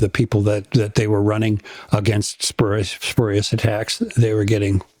the people that they were running against spurious attacks they were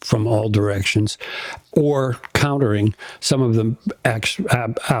getting from all directions, or countering some of the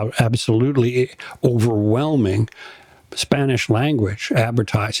absolutely overwhelming Spanish language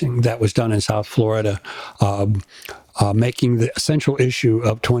advertising that was done in South Florida, making the essential issue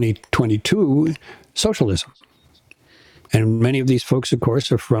of 2022 socialism. And many of these folks, of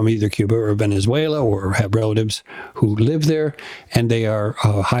course, are from either Cuba or Venezuela or have relatives who live there, and they are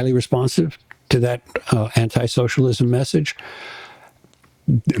highly responsive to that anti-socialism message.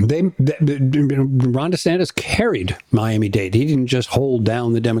 Ron DeSantis carried Miami-Dade. He didn't just hold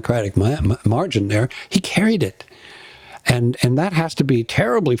down the Democratic margin there. He carried it. And that has to be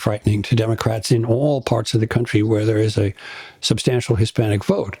terribly frightening to Democrats in all parts of the country where there is a substantial Hispanic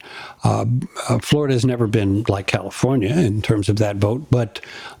vote. Florida has never been like California in terms of that vote, but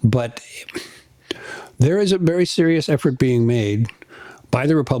there is a very serious effort being made by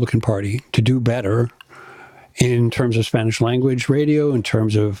the Republican Party to do better in terms of Spanish language radio, in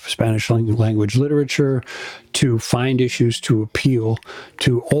terms of Spanish language literature, to find issues to appeal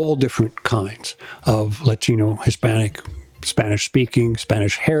to all different kinds of Latino, Hispanic, Spanish-speaking,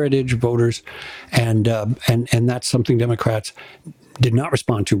 Spanish heritage voters, and that's something Democrats did not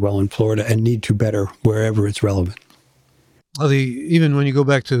respond to well in Florida and need to better wherever it's relevant. Well, even when you go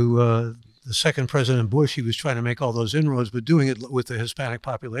back to the second President Bush, he was trying to make all those inroads, but doing it with the Hispanic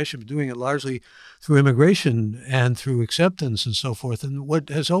population, but doing it largely through immigration and through acceptance and so forth. And what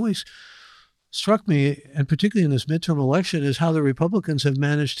has always struck me, and particularly in this midterm election, is how the Republicans have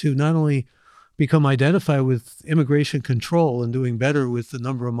managed to not only become identified with immigration control and doing better with the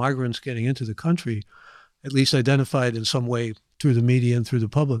number of migrants getting into the country, at least identified in some way through the media and through the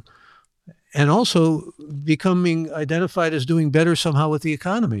public, and also becoming identified as doing better somehow with the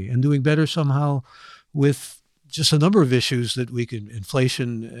economy and doing better somehow with just a number of issues that we could,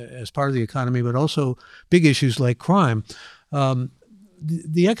 inflation as part of the economy, but also big issues like crime.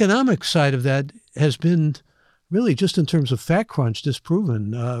 The economic side of that has been really just in terms of fact crunch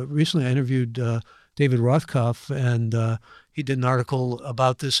disproven. Recently I interviewed David Rothkopf, and he did an article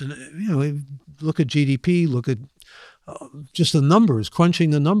about this. And, look at GDP, look at just the numbers, crunching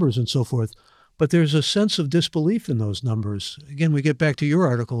the numbers and so forth. but there's a sense of disbelief in those numbers. Again, we get back to your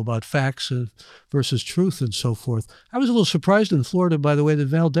article about facts versus truth and so forth. I was a little surprised in Florida, by the way, that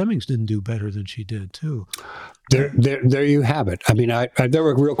Val Demings didn't do better than she did, too. There you have it. I mean, there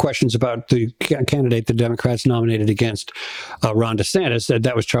were real questions about the candidate the Democrats nominated against Ron DeSantis.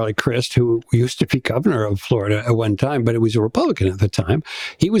 That was Charlie Crist, who used to be governor of Florida at one time, but he was a Republican at the time.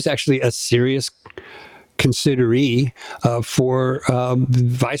 He was actually a serious consideree for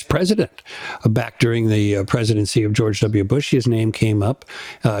vice president back during the presidency of George W. Bush. His name came up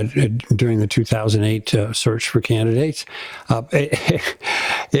during the 2008 search for candidates.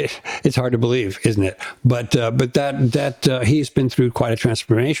 It's hard to believe, isn't it? But that he's been through quite a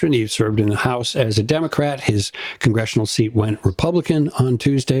transformation. He served in the House as a Democrat. His congressional seat went Republican on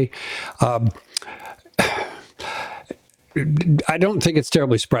Tuesday. I don't think it's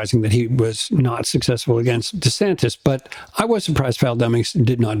terribly surprising that he was not successful against DeSantis, but I was surprised Val Demings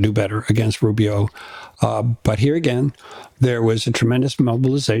did not do better against Rubio. But here again, there was a tremendous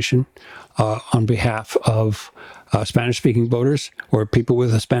mobilization on behalf of Spanish-speaking voters or people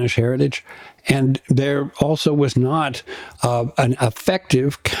with a Spanish heritage. And there also was not an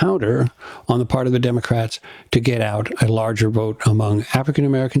effective counter on the part of the Democrats to get out a larger vote among African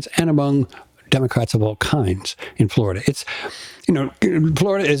Americans and among Democrats of all kinds in Florida. It's,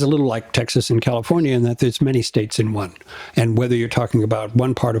 Florida is a little like Texas and California in that there's many states in one. And whether you're talking about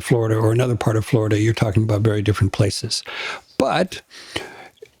one part of Florida or another part of Florida, you're talking about very different places. But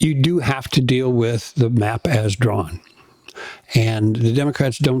you do have to deal with the map as drawn. And the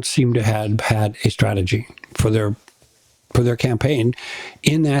Democrats don't seem to have had a strategy for their campaign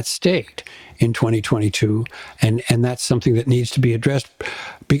in that state in 2022. And that's something that needs to be addressed.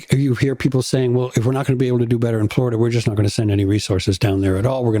 You hear people saying, well, if we're not going to be able to do better in Florida, we're just not going to send any resources down there at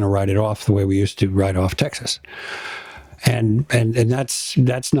all. We're going to write it off the way we used to write off Texas. And that's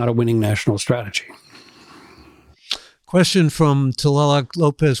not a winning national strategy. Question from Talala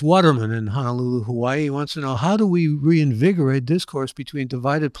Lopez Waterman in Honolulu, Hawaii. He wants to know, how do we reinvigorate discourse between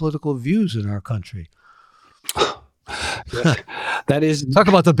divided political views in our country? That is, talk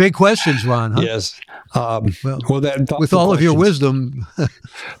about the big questions, Ron. Huh? Yes. With all of your wisdom,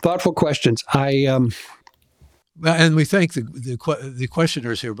 thoughtful questions. And we thank the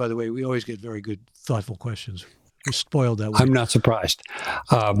questioners here. By the way, we always get very good, thoughtful questions. We're spoiled that way. I'm not surprised.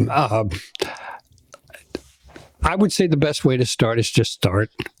 I would say the best way to start is just start.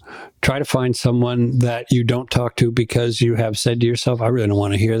 Try to find someone that you don't talk to because you have said to yourself, I really don't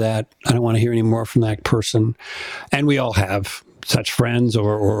want to hear that. I don't want to hear any more from that person. And we all have such friends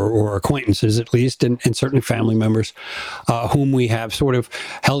or acquaintances, at least, and certainly family members whom we have sort of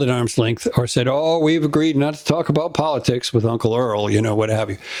held at arm's length or said, oh, we've agreed not to talk about politics with Uncle Earl, what have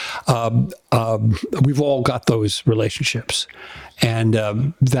you. We've all got those relationships. And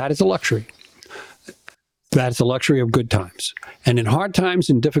that is a luxury. That's a luxury of good times. And in hard times,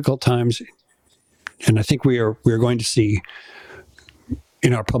 in difficult times, and I think we are going to see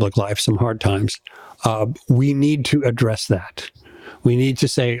in our public life some hard times, we need to address that. We need to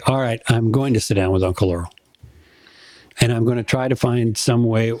say, all right, I'm going to sit down with Uncle Earl. And I'm going to try to find some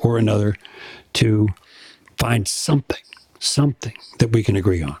way or another to find something that we can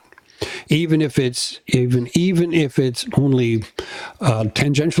agree on. Even if it's only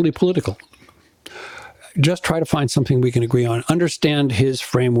tangentially political. Just try to find something we can agree on. Understand his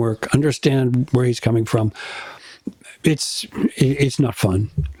framework. Understand where he's coming from. It's not fun.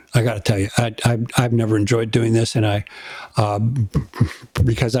 I got to tell you, I've never enjoyed doing this, and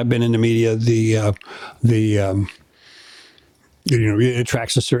because I've been in the media, it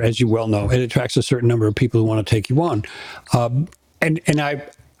attracts a certain, as you well know, it attracts a certain number of people who want to take you on, and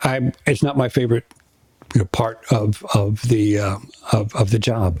it's not my favorite part of the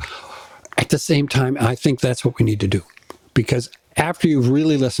job. At the same time, I think that's what we need to do, because after you've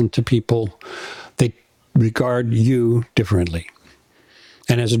really listened to people, they regard you differently.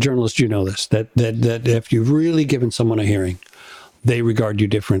 And as a journalist, you know this, that if you've really given someone a hearing, they regard you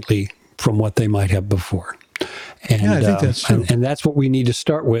differently from what they might have before. And, I think that's true. And that's what we need to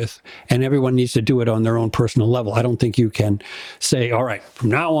start with. And everyone needs to do it on their own personal level. I don't think you can say, all right, from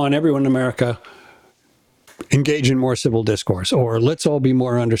now on, everyone in America engage in more civil discourse, or let's all be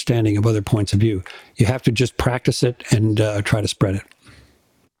more understanding of other points of view. You have to just practice it and try to spread it.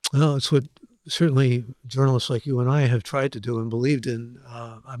 Well, it's what certainly journalists like you and I have tried to do and believed in,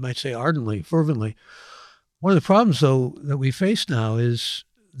 I might say ardently, fervently. One of the problems, though, that we face now is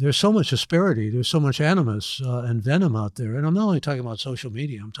there's so much asperity, there's so much animus and venom out there. And I'm not only talking about social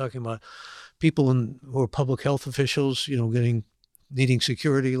media, I'm talking about people who are public health officials, getting needing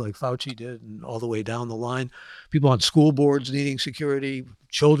security like Fauci did, and all the way down the line. People on school boards needing security,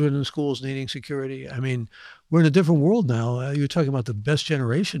 children in schools needing security. I mean, we're in a different world now. You were talking about the best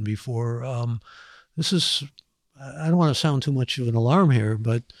generation before. This is, I don't want to sound too much of an alarm here,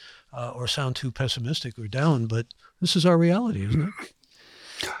 but or sound too pessimistic or down, but this is our reality, isn't it?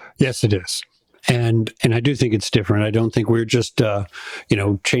 Yes, it is. And I do think it's different. I don't think we're just,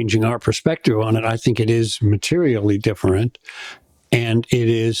 changing our perspective on it. I think it is materially different, and it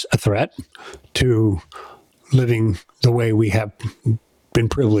is a threat to living the way we have been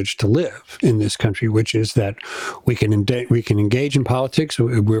privileged to live in this country, which is that we can engage in politics.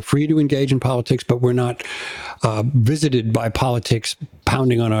 We're free to engage in politics, but we're not visited by politics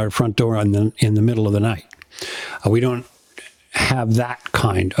pounding on our front door in the middle of the night. We don't have that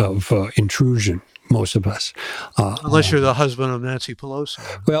kind of intrusion, most of us. Unless you're the husband of Nancy Pelosi.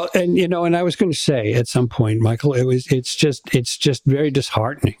 Well, and I was going to say at some point, Michael, it's just very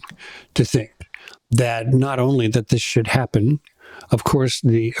disheartening to think that not only that this should happen, of course,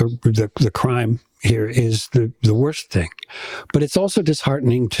 the crime here is the worst thing, but it's also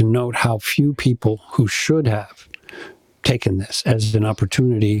disheartening to note how few people who should have taken this as an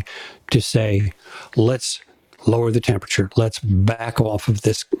opportunity to say, let's lower the temperature. Let's back off of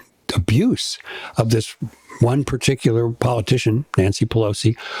this abuse of this one particular politician, Nancy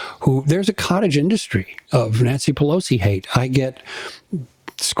Pelosi, who there's a cottage industry of Nancy Pelosi hate. I get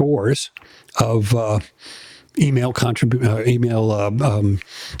scores of email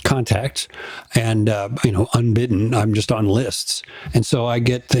contacts, and unbidden. I'm just on lists, and so I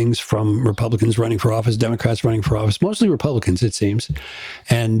get things from Republicans running for office, Democrats running for office, mostly Republicans, it seems,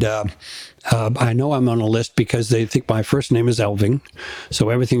 and I know I'm on a list because they think my first name is Elving, so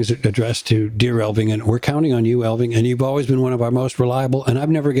everything's addressed to Dear Elving, and we're counting on you, Elving, and you've always been one of our most reliable, and I've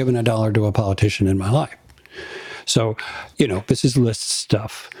never given $1 to a politician in my life. So, this is list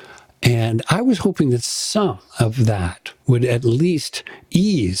stuff. And I was hoping that some of that would at least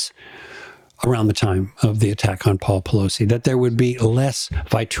ease around the time of the attack on Paul Pelosi, that there would be less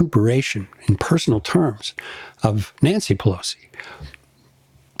vituperation in personal terms of Nancy Pelosi.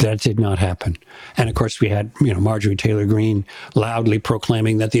 That did not happen. And of course, we had, Marjorie Taylor Greene loudly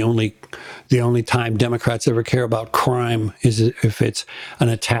proclaiming that the only time Democrats ever care about crime is if it's an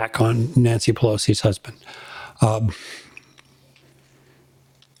attack on Nancy Pelosi's husband.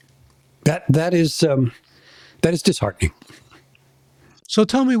 That is disheartening. So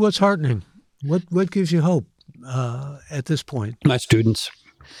tell me what's heartening. What gives you hope at this point? My students.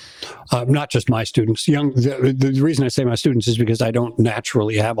 Not just my students. The reason I say my students is because I don't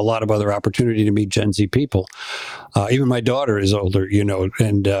naturally have a lot of other opportunity to meet Gen Z people. Even my daughter is older,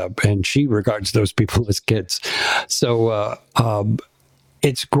 and she regards those people as kids. So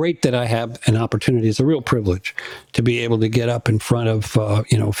it's great that I have an opportunity. It's a real privilege to be able to get up in front of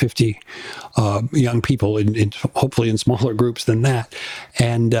 50 young people, hopefully in smaller groups than that,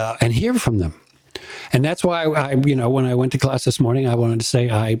 and hear from them. And that's why when I went to class this morning, I wanted to say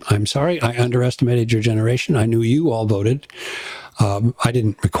I'm sorry. I underestimated your generation. I knew you all voted. I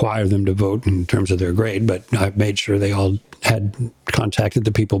didn't require them to vote in terms of their grade, but I made sure they all had contacted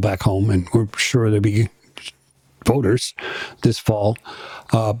the people back home and were sure there'd be voters this fall,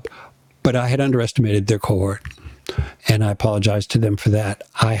 but I had underestimated their cohort, and I apologize to them for that.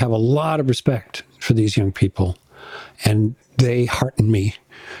 I have a lot of respect for these young people, and they hearten me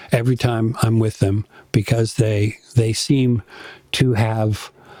every time I'm with them because they seem to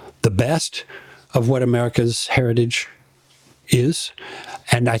have the best of what America's heritage is,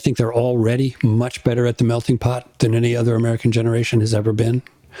 and I think they're already much better at the melting pot than any other American generation has ever been.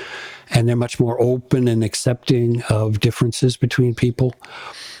 And they're much more open and accepting of differences between people.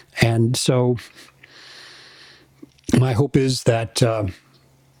 And so my hope is that the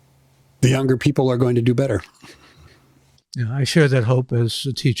younger people are going to do better. Yeah, I share that hope as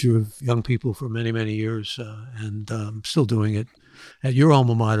a teacher of young people for many, many years, and still doing it at your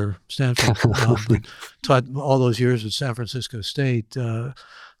alma mater, Stanford, but taught all those years at San Francisco State.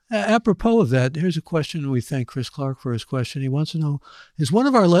 Apropos of that, here's a question. We thank Chris Clark for his question. He wants to know, is one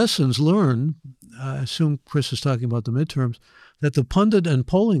of our lessons learned, I assume Chris is talking about the midterms, that the pundit and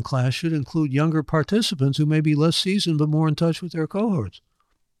polling class should include younger participants who may be less seasoned but more in touch with their cohorts?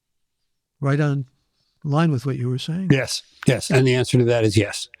 Right on line with what you were saying. Yes, yes. And the answer to that is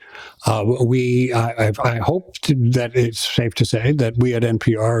yes. I hope that it's safe to say that we at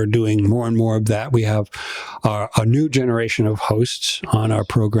NPR are doing more and more of that. We have a new generation of hosts on our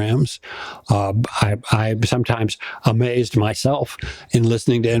programs. I'm sometimes amazed myself in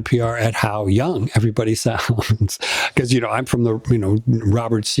listening to NPR at how young everybody sounds. Because, I'm from the,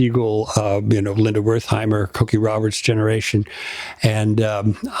 Robert Siegel, Linda Wertheimer, Cookie Roberts generation. And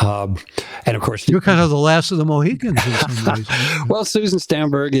of course... You're kind of the last of the Mohicans in some ways. Well, Susan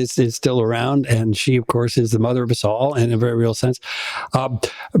Stamberg is still around, and she, of course, is the mother of us all in a very real sense.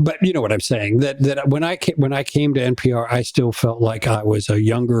 But you know what I'm saying, that when I came to NPR, I still felt like I was a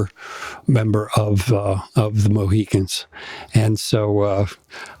younger member of the Mohicans. And so,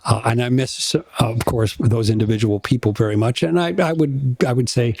 and I miss, of course, those individual people very much. And I would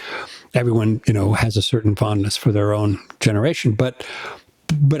say everyone, has a certain fondness for their own generation. But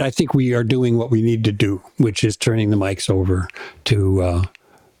I think we are doing what we need to do, which is turning the mics over to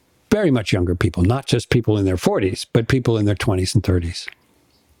very much younger people, not just people in their 40s, but people in their 20s and 30s.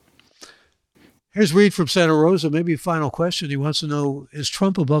 Here's Reed from Santa Rosa. Maybe a final question. He wants to know, is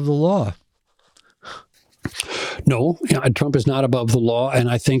Trump above the law? No, Trump is not above the law. And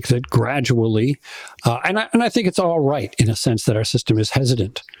I think that gradually, and I think it's all right in a sense that our system is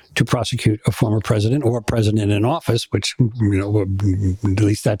hesitant to prosecute a former president or a president in office, which, at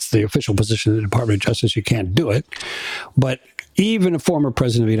least that's the official position of the Department of Justice. You can't do it. But even a former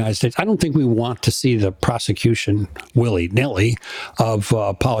president of the United States, I don't think we want to see the prosecution willy-nilly of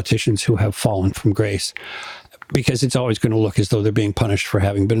politicians who have fallen from grace, because it's always going to look as though they're being punished for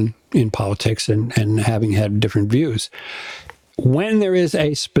having been in politics and having had different views. When there is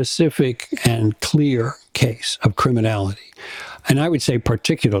a specific and clear case of criminality, and I would say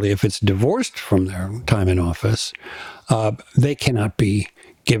particularly if it's divorced from their time in office, they cannot be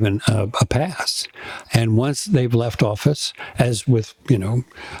given a pass. And once they've left office, as with,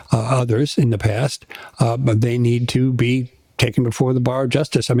 others in the past, they need to be taken before the bar of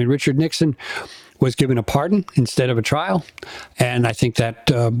justice. I mean, Richard Nixon was given a pardon instead of a trial. And I think that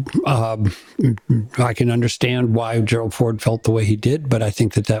I can understand why Gerald Ford felt the way he did, but I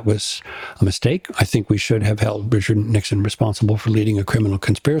think that was a mistake. I think we should have held Richard Nixon responsible for leading a criminal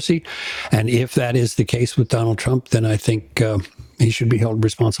conspiracy. And if that is the case with Donald Trump, then I think he should be held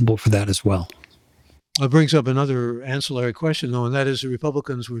responsible for that as well. It brings up another ancillary question, though, and that is the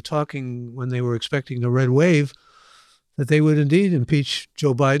Republicans were talking when they were expecting the red wave that they would indeed impeach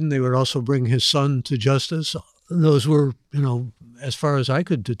Joe Biden. They would also bring his son to justice. Those were, as far as I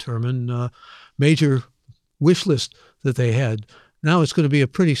could determine, major wish list that they had. Now it's going to be a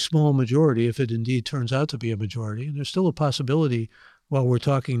pretty small majority if it indeed turns out to be a majority. And there's still a possibility, while we're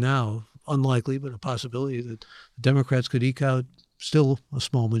talking now, unlikely, but a possibility that the Democrats could eke out still a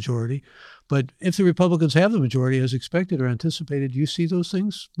small majority. But if the Republicans have the majority as expected or anticipated, do you see those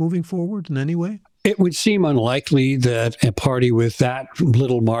things moving forward in any way? It would seem unlikely that a party with that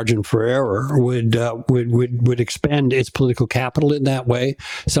little margin for error would expend its political capital in that way.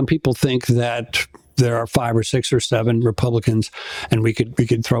 Some people think that there are 5 or 6 or 7 Republicans, and we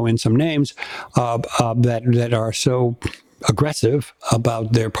could throw in some names that are so aggressive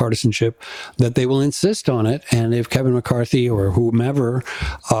about their partisanship that they will insist on it. And if Kevin McCarthy or whomever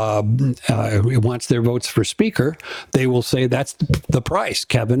wants their votes for speaker, they will say, that's the price,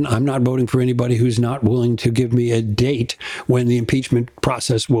 Kevin. I'm not voting for anybody who's not willing to give me a date when the impeachment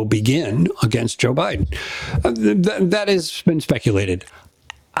process will begin against Joe Biden. That has been speculated.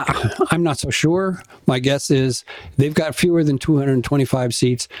 I'm not so sure. My guess is they've got fewer than 225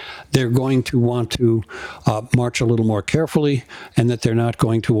 seats. They're going to want to march a little more carefully, and that they're not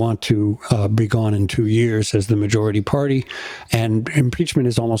going to want to be gone in 2 years as the majority party. And impeachment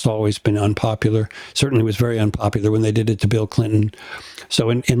has almost always been unpopular. Certainly was very unpopular when they did it to Bill Clinton. So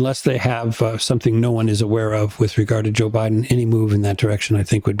unless they have something no one is aware of with regard to Joe Biden, any move in that direction, I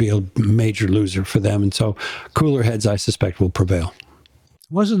think, would be a major loser for them. And so cooler heads, I suspect, will prevail.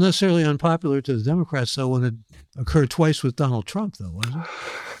 It wasn't necessarily unpopular to the Democrats, though, when it occurred twice with Donald Trump, though, was it?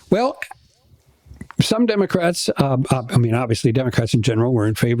 Well, some Democrats, obviously Democrats in general were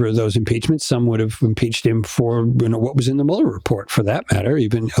in favor of those impeachments. Some would have impeached him for what was in the Mueller report, for that matter,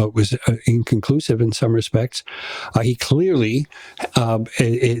 even though it was inconclusive in some respects. He clearly,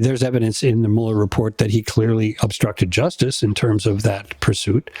 there's evidence in the Mueller report that he clearly obstructed justice in terms of that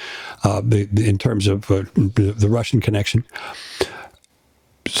pursuit, in terms of the Russian connection.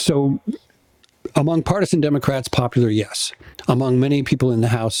 So Among partisan Democrats, popular, yes. Among many people in the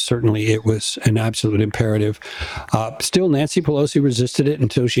House, certainly it was an absolute imperative. Still, Nancy Pelosi resisted it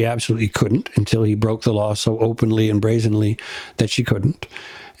until she absolutely couldn't, until he broke the law so openly and brazenly that she couldn't.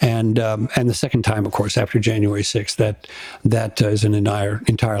 And the second time, of course, after January 6th, that is an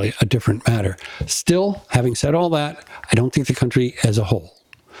entirely a different matter. Still, having said all that, I don't think the country as a whole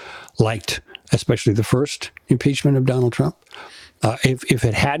liked, especially the first impeachment of Donald Trump. If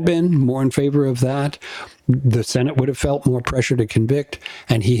it had been more in favor of that, the Senate would have felt more pressure to convict,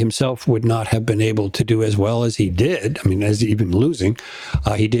 and he himself would not have been able to do as well as he did. I mean, as even losing,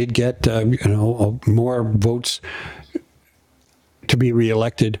 he did get more votes to be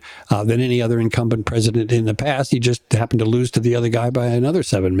reelected than any other incumbent president in the past. He just happened to lose to the other guy by another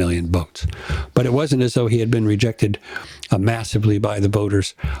 7 million votes. But it wasn't as though he had been rejected massively by the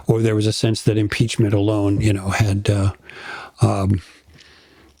voters, or there was a sense that impeachment alone, had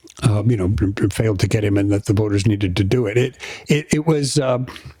failed to get him, and that the voters needed to do it. It was, I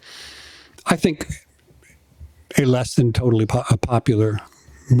think, a less than totally popular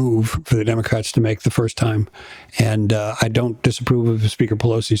move for the Democrats to make the first time. And I don't disapprove of Speaker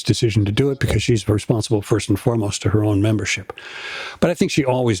Pelosi's decision to do it, because she's responsible first and foremost to her own membership. But I think she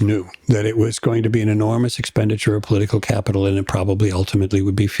always knew that it was going to be an enormous expenditure of political capital, and it probably ultimately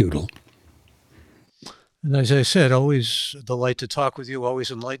would be futile. And as I said, always a delight to talk with you,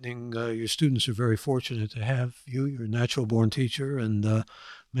 always enlightening. Your students are very fortunate to have you. You're a natural-born teacher, and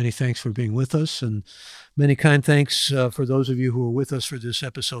many thanks for being with us, and many kind thanks for those of you who are with us for this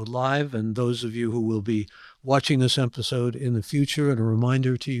episode live, and those of you who will be watching this episode in the future. And a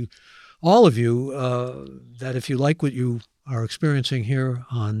reminder to you, all of you, that if you like what you are experiencing here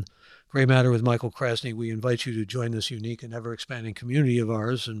on Gray Matter with Michael Krasny, we invite you to join this unique and ever-expanding community of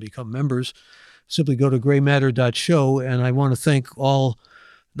ours and become members. Simply go to graymatter.show, and I want to thank all,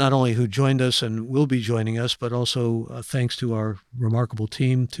 not only who joined us and will be joining us, but also thanks to our remarkable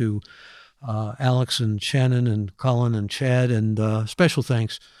team, to Alex and Shannon and Colin and Chad, and special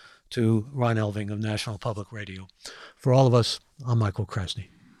thanks to Ron Elving of National Public Radio. For all of us, I'm Michael Krasny.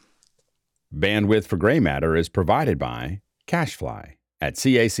 Bandwidth for Gray Matter is provided by CashFly at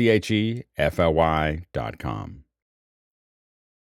CACHEFLY.com.